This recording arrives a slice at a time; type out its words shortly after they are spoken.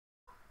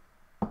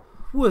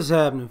What's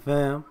happening,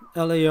 fam?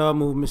 L.A.R.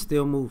 movement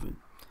still moving.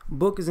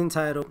 Book is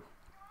entitled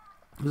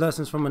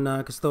Lessons from a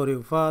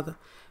Non-Custodial Father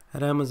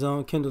at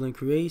Amazon, Kindle, and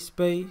Create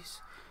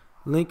Space.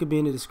 Link will be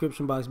in the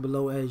description box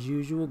below as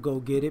usual. Go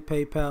get it.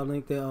 PayPal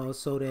link there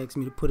also. They asked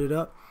me to put it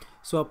up,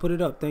 so I put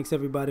it up. Thanks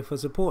everybody for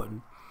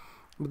supporting.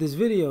 With this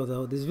video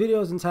though, this video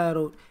is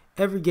entitled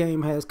Every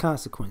Game Has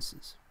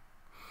Consequences.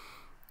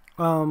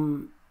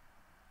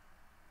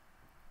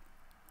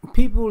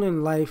 People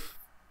in life,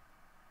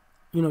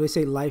 they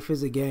say life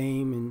is a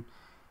game, and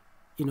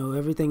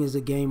everything is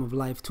a game of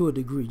life to a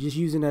degree, just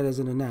using that as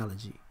an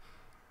analogy.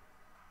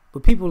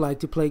 But people like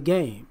to play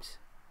games,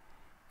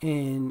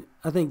 and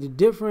I think the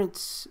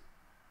difference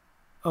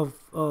of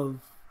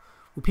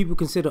what people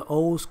consider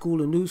old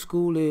school and new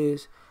school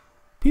is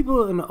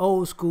people in the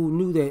old school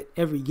knew that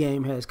every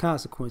game has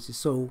consequences.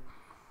 So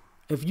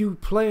if you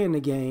play in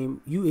the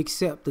game, you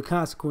accept the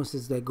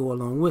consequences that go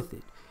along with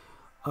it.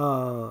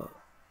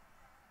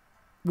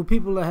 What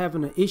people are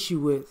having an issue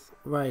with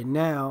right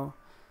now,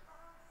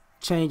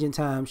 changing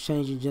times,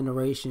 changing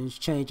generations,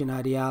 changing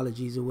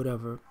ideologies or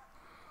whatever,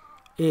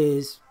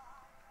 is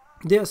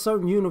there are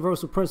certain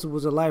universal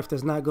principles of life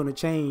that's not going to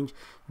change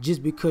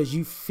just because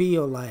you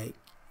feel like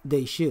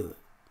they should.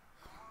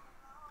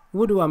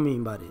 What do I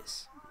mean by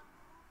this?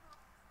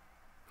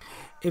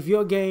 If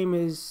your game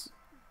is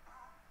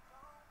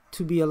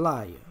to be a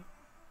liar,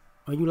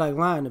 or you like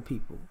lying to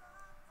people,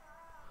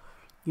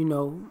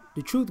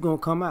 the truth gonna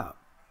come out,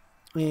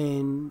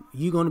 and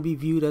you're gonna be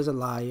viewed as a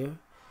liar,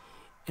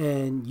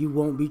 and you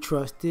won't be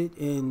trusted,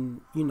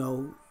 and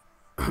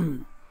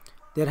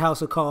that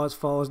house of cards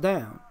falls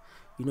down.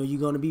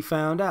 You're gonna be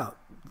found out.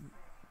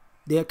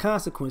 There are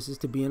consequences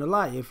to being a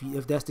liar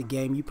if that's the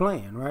game you're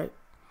playing, right?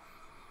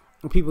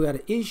 And people got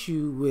an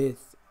issue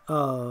with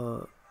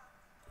the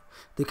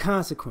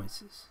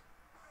consequences.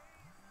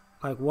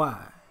 Like,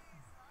 why?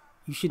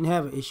 You shouldn't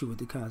have an issue with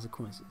the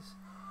consequences,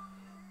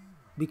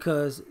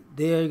 because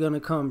they're gonna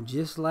come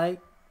just like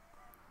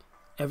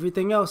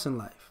everything else in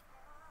life.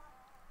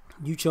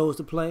 You chose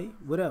to play,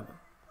 whatever.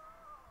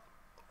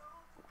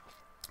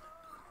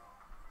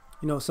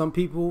 Some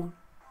people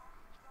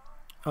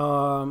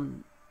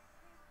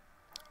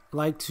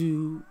like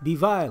to be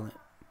violent.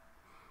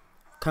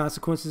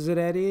 Consequences of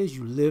that is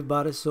you live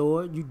by the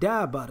sword, you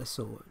die by the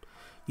sword.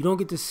 You don't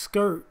get to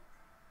skirt,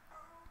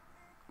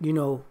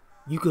 you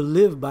could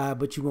live by it,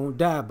 but you won't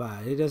die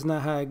by it. That's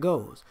not how it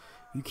goes.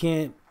 You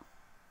can't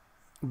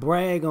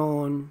brag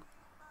on,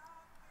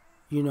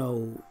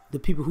 the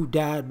people who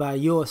died by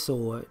your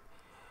sword,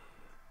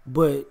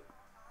 but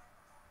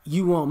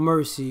you want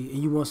mercy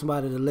and you want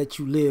somebody to let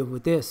you live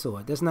with their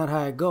sword. That's not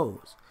how it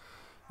goes.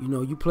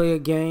 You play a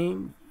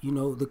game,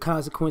 the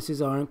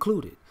consequences are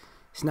included.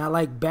 It's not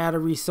like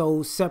battery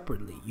sold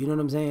separately. You know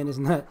what I'm saying? It's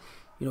not,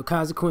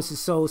 consequences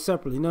sold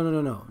separately. No,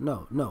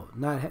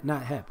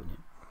 not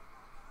happening.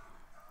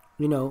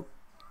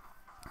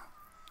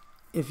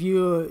 If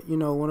you're,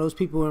 one of those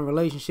people in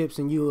relationships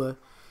and you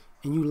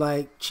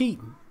like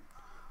cheating,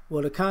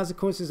 well, the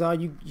consequences are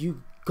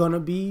you gonna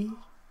be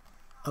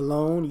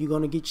alone. You're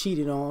gonna get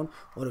cheated on,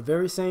 or the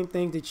very same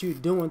thing that you're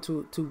doing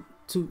to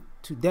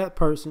that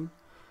person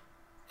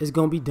is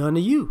gonna be done to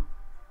you.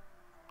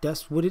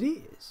 That's what it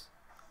is.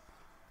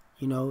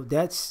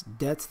 That's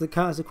the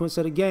consequence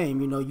of the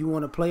game. You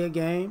want to play a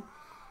game,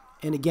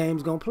 and the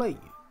game's gonna play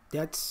you.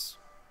 That's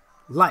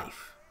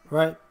life,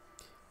 right?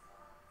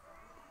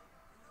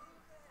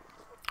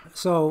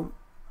 So,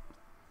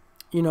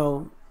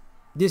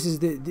 this is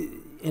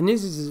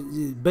this is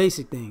the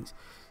basic things.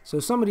 So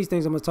some of these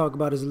things I'm gonna talk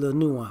about is a little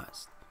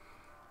nuanced.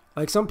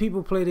 Like, some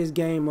people play this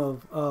game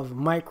of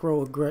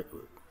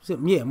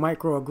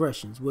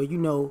microaggressions, where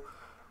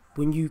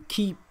when you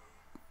keep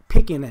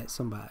picking at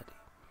somebody,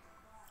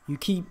 you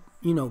keep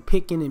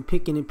picking and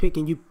picking and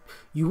picking.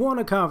 You want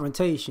a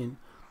confrontation,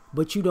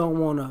 but you don't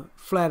want to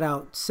flat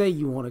out say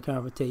you want a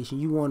confrontation.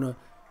 You want to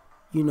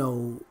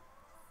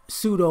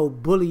pseudo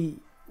bully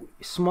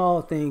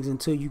small things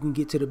until you can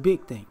get to the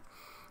big thing.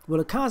 Well,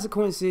 the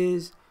consequence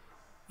is,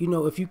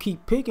 if you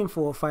keep picking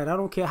for a fight, I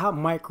don't care how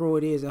micro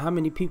it is and how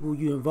many people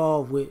you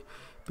involved with,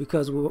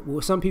 because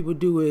what some people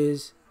do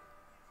is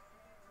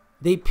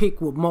they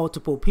pick with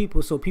multiple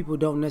people, so people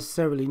don't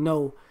necessarily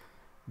know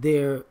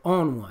they're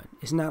on one.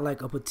 It's not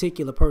like a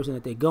particular person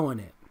that they're going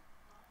at.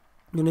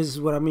 And this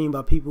is what I mean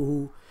by people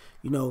who,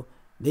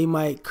 they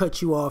might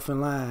cut you off in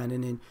line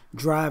and then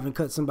drive and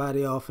cut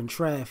somebody off in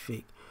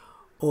traffic,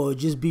 or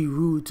just be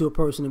rude to a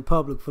person in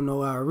public for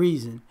no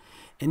reason.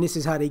 And this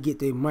is how they get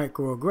their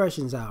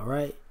microaggressions out,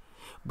 right?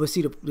 But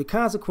see, the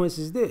consequence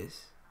is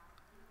this.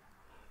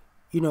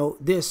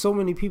 There's so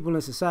many people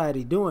in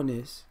society doing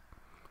this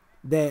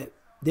that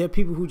there are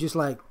people who just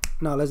like,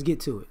 no, let's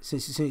get to it.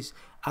 Since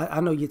I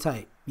know your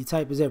type. Your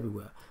type is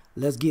everywhere.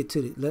 Let's get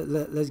to it.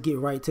 Let's get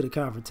right to the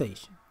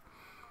confrontation.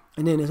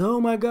 And then it's, oh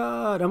my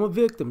God, I'm a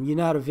victim. You're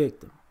not a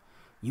victim.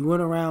 You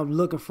went around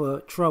looking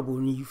for trouble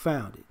and you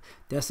found it.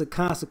 That's a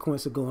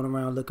consequence of going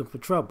around looking for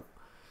trouble.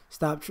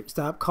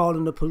 Stop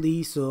calling the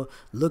police or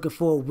looking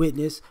for a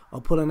witness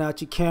or pulling out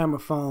your camera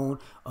phone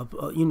or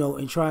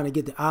and trying to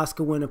get the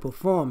Oscar-winning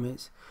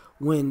performance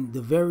when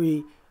the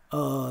very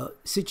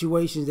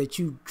situations that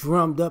you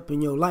drummed up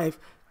in your life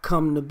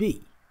come to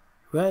be,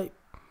 right?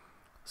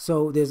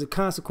 So there's a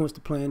consequence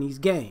to playing these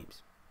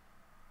games.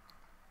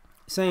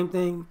 Same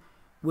thing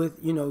with,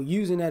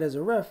 using that as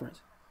a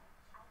reference.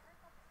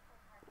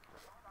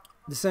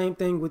 The same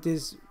thing with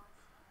this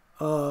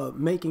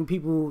making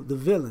people the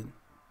villain.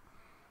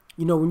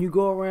 When you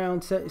go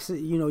around,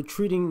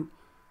 treating,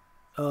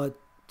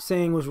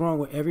 saying what's wrong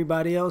with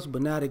everybody else,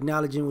 but not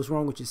acknowledging what's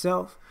wrong with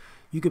yourself,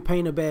 you could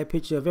paint a bad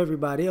picture of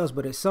everybody else.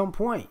 But at some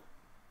point,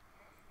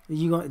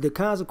 the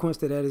consequence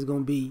to that is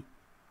going to be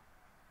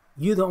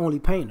you're the only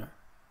painter.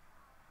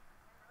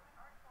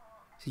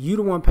 So you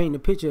the one painting the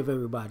picture of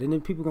everybody. And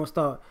then people going to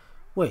start,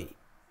 wait,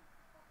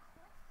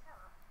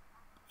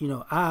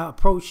 I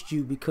approached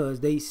you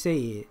because they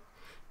said,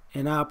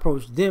 and I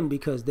approached them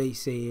because they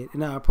said,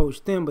 and I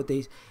approached them,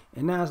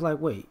 and now it's like,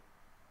 wait,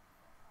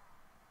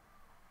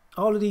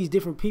 all of these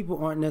different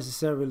people aren't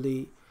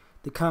necessarily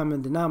the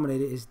common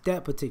denominator is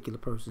that particular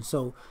person.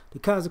 So the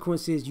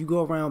consequence is you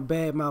go around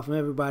bad mouthing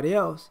everybody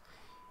else,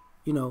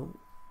 you're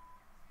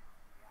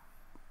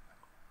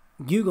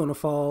going to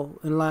fall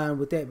in line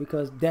with that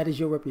because that is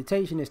your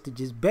reputation, is to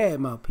just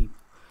badmouth people.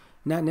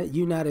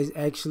 You're not as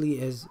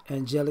actually as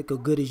angelic or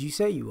good as you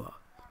say you are.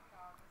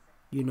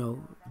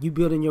 You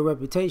building your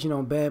reputation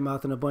on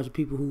badmouthing a bunch of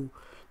people who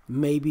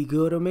may be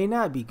good or may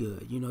not be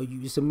good.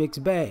 It's a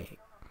mixed bag.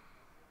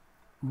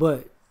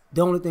 But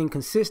the only thing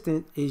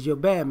consistent is your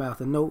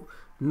badmouthing.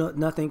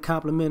 Nothing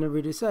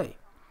complimentary to say.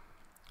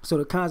 So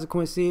the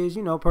consequence is,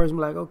 a person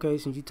be like, okay,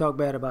 since you talk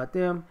bad about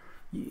them,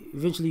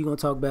 eventually you're going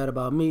to talk bad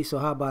about me. So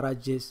how about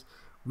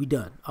we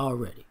done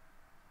already.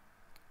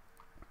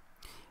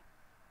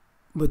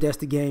 But that's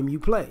the game you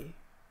play.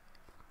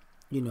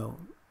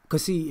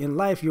 Because see, in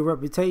life, your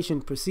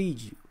reputation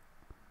precedes you.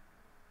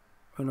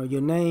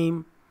 Your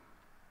name,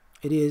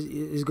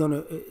 is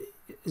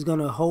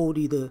gonna hold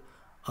either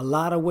a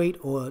lot of weight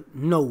or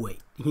no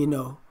weight.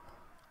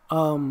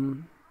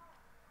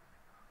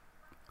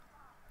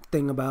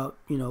 Thing about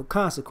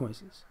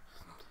consequences.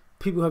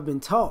 People have been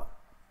taught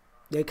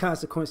that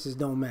consequences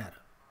don't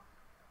matter,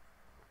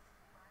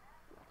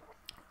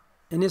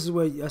 and this is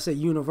where I say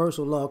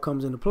universal law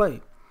comes into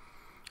play.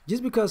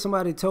 Just because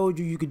somebody told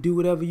you could do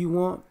whatever you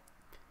want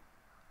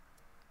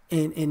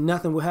and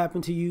nothing will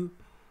happen to you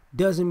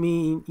doesn't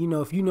mean,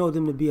 if you know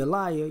them to be a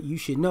liar, you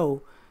should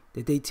know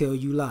that they tell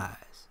you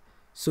lies.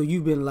 So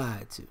you've been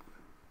lied to.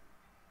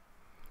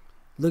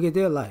 Look at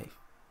their life.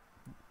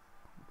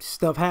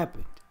 Stuff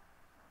happened.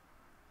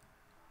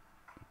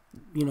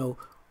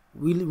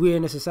 We're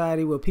in a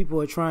society where people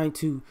are trying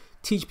to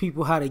teach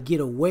people how to get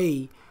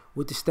away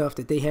with the stuff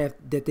that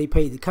they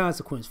paid the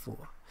consequence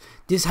for.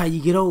 This is how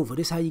you get over.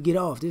 This is how you get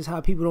off. This is how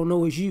people don't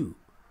know it's you.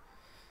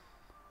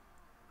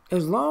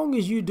 As long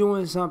as you're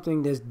doing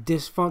something that's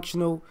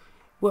dysfunctional,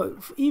 well,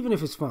 even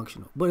if it's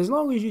functional, but as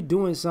long as you're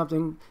doing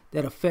something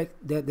that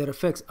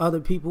affects other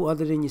people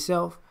other than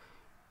yourself,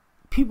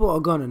 people are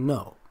gonna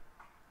know.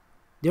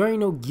 There ain't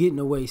no getting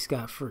away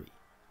scot-free.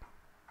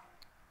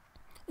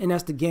 And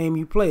that's the game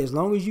you play. As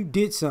long as you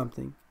did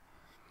something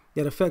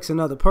that affects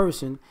another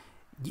person,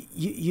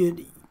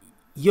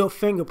 your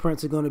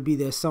fingerprints are gonna be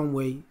there some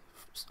way,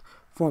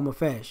 form or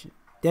fashion.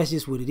 That's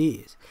just what it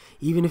is.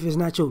 Even if it's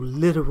not your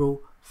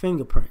literal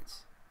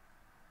fingerprints.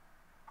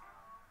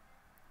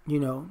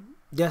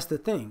 That's the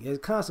thing. There's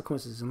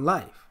consequences in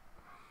life.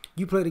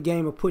 You play the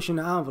game of pushing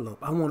the envelope.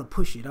 I want to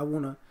push it. I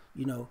want to,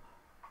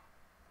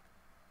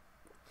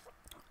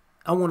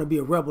 I want to be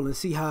a rebel and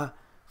see how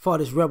far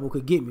this rebel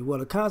could get me. Well,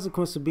 the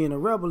consequence of being a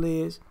rebel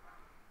is,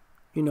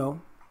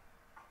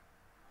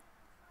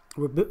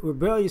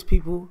 rebellious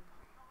people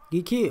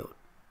get killed.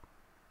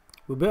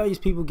 Rebellious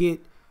people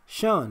get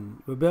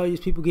shunned. Rebellious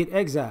people get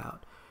exiled.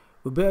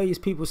 Rebellious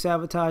people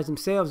sabotage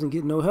themselves and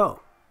get no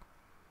help.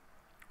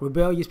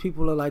 Rebellious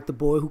people are like the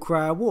boy who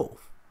cried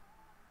wolf.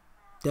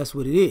 That's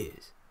what it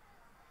is.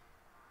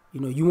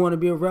 You want to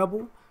be a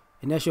rebel,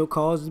 and that's your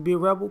cause to be a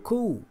rebel.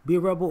 Cool, be a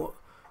rebel.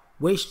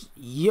 Waste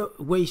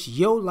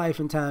your life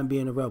and time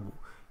being a rebel.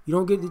 You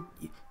don't get to,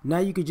 now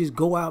you could just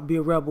go out and be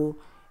a rebel,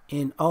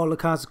 and all the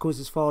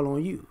consequences fall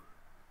on you.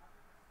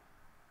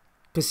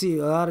 Cause see,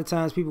 a lot of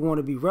times people want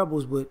to be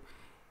rebels, but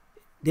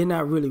they're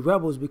not really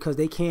rebels because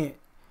they can't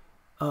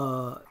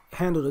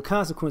handle the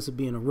consequence of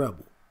being a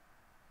rebel.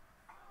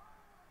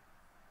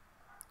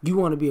 You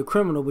want to be a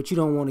criminal, but you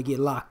don't want to get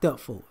locked up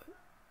for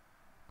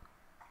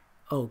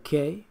it.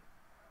 Okay.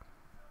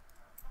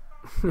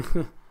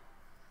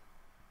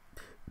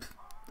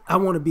 I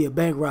want to be a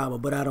bank robber,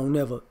 but I don't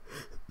ever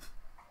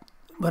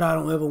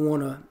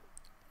want to,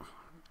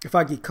 if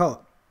I get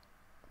caught,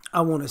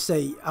 I want to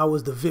say I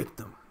was the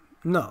victim.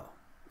 No,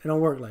 it don't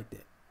work like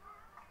that.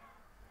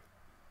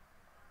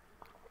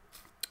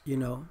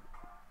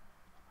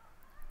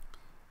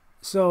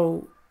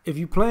 So if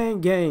you're playing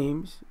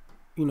games,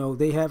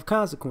 they have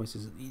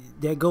consequences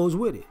that goes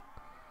with it.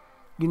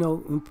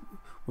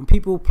 When When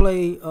people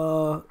play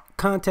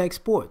contact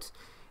sports,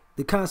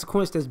 the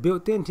consequence that's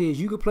built into it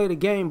is you could play the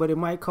game, but it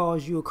might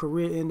cause you a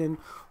career-ending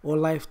or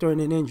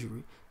life-threatening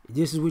injury.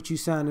 This is what you're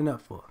signing up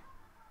for.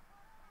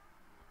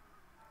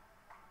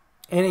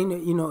 And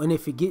and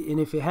if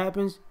it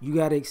happens, you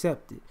gotta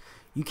accept it.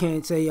 You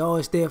can't say, "Oh,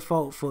 it's their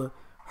fault for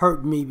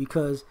hurting me,"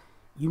 because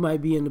you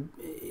might be in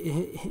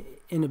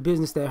a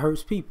business that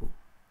hurts people.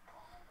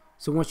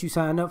 So once you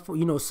sign up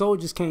for,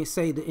 soldiers can't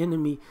say the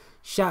enemy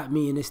shot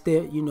me and it's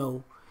their,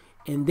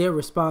 and they're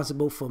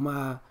responsible for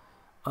my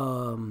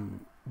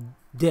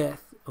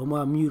death or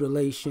my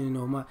mutilation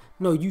or my.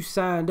 No, you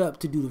signed up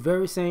to do the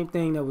very same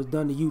thing that was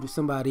done to you to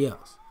somebody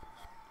else.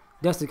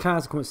 That's the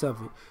consequence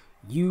of it.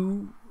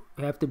 You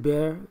have to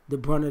bear the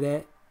brunt of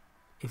that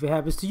if it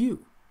happens to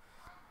you.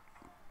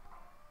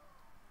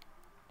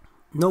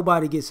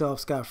 Nobody gets off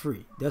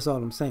scot-free. That's all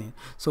I'm saying.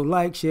 So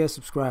like, share,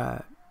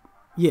 subscribe.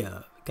 Yeah,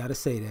 gotta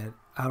say that.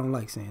 I don't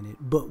like saying it,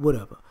 but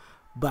whatever.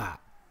 Bye.